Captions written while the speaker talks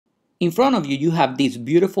in front of you, you have this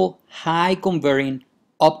beautiful high converting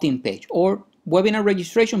opt-in page or webinar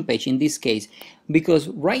registration page in this case, because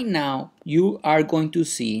right now you are going to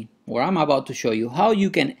see, or I'm about to show you, how you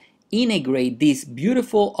can integrate this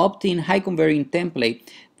beautiful opt-in high converting template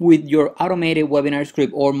with your automated webinar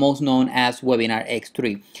script, or most known as Webinar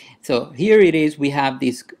X3. So here it is. We have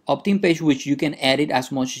this opt-in page which you can edit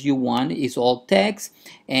as much as you want. It's all text,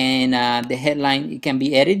 and the headline, it can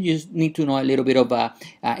be edited. You just need to know a little bit of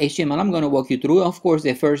HTML. I'm going to walk you through, of course,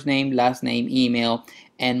 the first name, last name, email,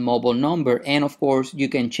 and mobile number. And of course, you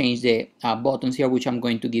can change the buttons here, which I'm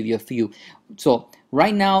going to give you a few. So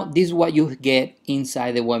right now, this is what you get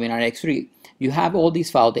inside the Webinar X3. You have all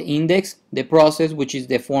these files: the index, the process, which is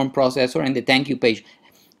the form processor, and the thank you page.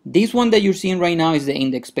 This one that you're seeing right now is the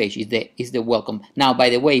index page, is the welcome. Now,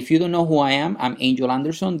 by the way, if you don't know who I am, I'm Angel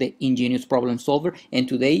Anderson, the ingenious problem solver. And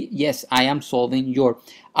today, yes, I am solving your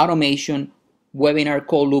automation webinar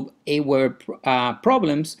call loop Aweber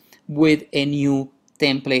problems with a new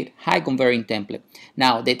template, high converting template.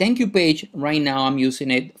 Now, the thank you page, right now I'm using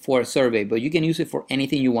it for a survey, but you can use it for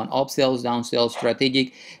anything you want: upsells, downsells,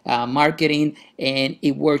 strategic marketing, and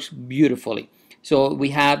it works beautifully. So we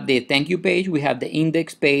have the thank you page, we have the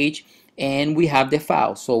index page, and we have the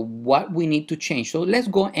file. So what we need to change, so let's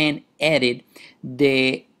go and edit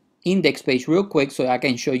the index page real quick so I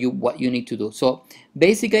can show you what you need to do. So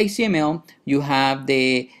basic HTML, you have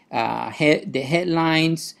the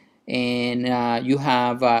headlines, and you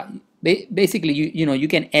have basically you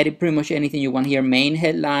can edit pretty much anything you want here. Main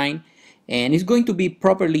headline, and it's going to be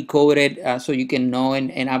properly coded so you can know,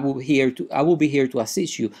 and I will be here to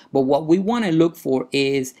assist you. But what we want to look for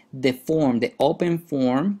is the form, the open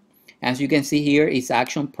form. As you can see here, it's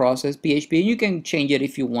action process PHP, and you can change it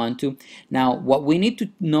if you want to. Now, what we need to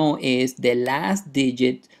know is the last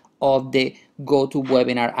digit of the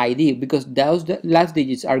GoToWebinar ID, because those last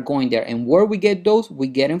digits are going there. And where we get those, we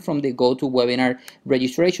get them from the GoToWebinar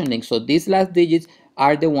registration link. So these last digits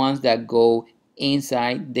are the ones that go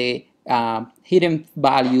inside the hidden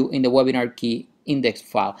value in the webinar key index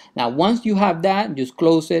file. Now, once you have that, just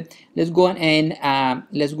close it. Let's go and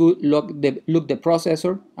let's go look the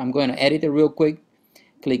processor. I'm going to edit it real quick.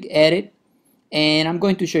 Click edit, and I'm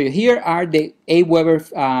going to show you. Here are the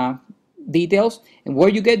Aweber details, and where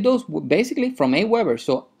you get those, basically from Aweber.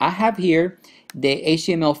 So I have here the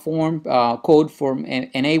HTML form code from an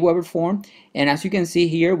Aweber form, and as you can see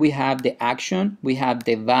here, we have the action, we have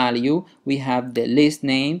the value, we have the list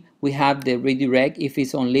name, we have the redirect if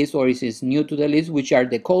it's on list or if it's new to the list, which are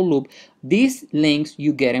the call loop. These links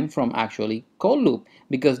you get them from actually call loop,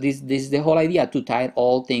 because this is the whole idea, to tie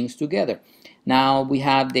all things together. Now we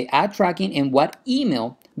have the ad tracking and what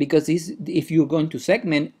email, because if you're going to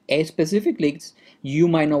segment a specific list, you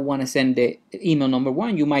might not want to send the email number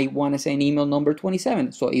 1, you might want to send email number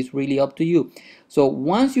 27. So it's really up to you. So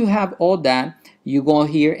once you have all that, you go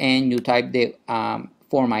here and you type the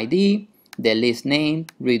form ID, the list name,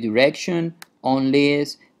 redirection, on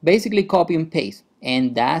list, basically copy and paste,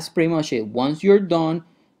 and that's pretty much it. Once you're done,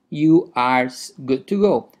 you are good to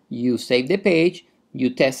go. You save the page,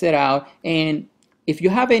 you test it out, and if you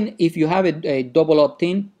have a double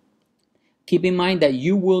opt-in, keep in mind that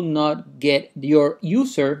you will not get, your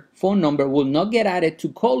user phone number will not get added to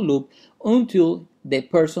call loop until the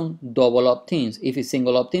person double opt-ins. If it's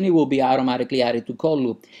single opt-in, it will be automatically added to call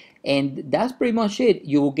loop, and that's pretty much it.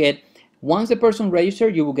 You will get, once the person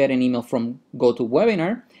registered, you will get an email from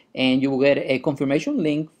GoToWebinar, and you will get a confirmation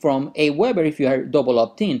link from Aweber if you are double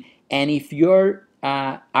opt-in. And if you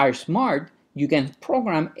are smart, you can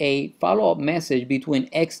program a follow-up message between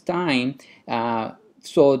X time,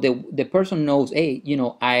 so the person knows, hey,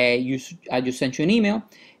 I just sent you an email,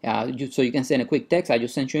 so you can send a quick text: I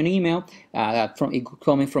just sent you an email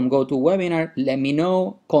coming from GoToWebinar. Let me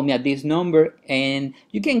know. Call me at this number, and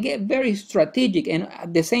you can get very strategic. And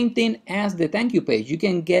the same thing as the thank you page, you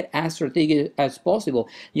can get as strategic as possible.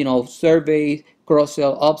 Surveys,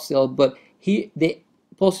 cross-sell, upsell, but the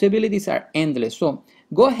possibilities are endless. So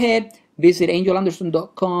go ahead, visit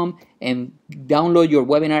angelanderson.com and download your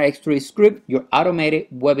Webinar X3 script, your automated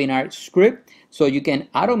webinar script, so you can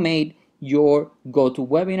automate your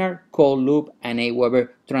GoToWebinar, call loop, and Aweber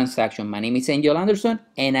transaction. My name is Angel Anderson,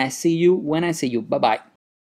 and I see you when I see you. Bye-bye.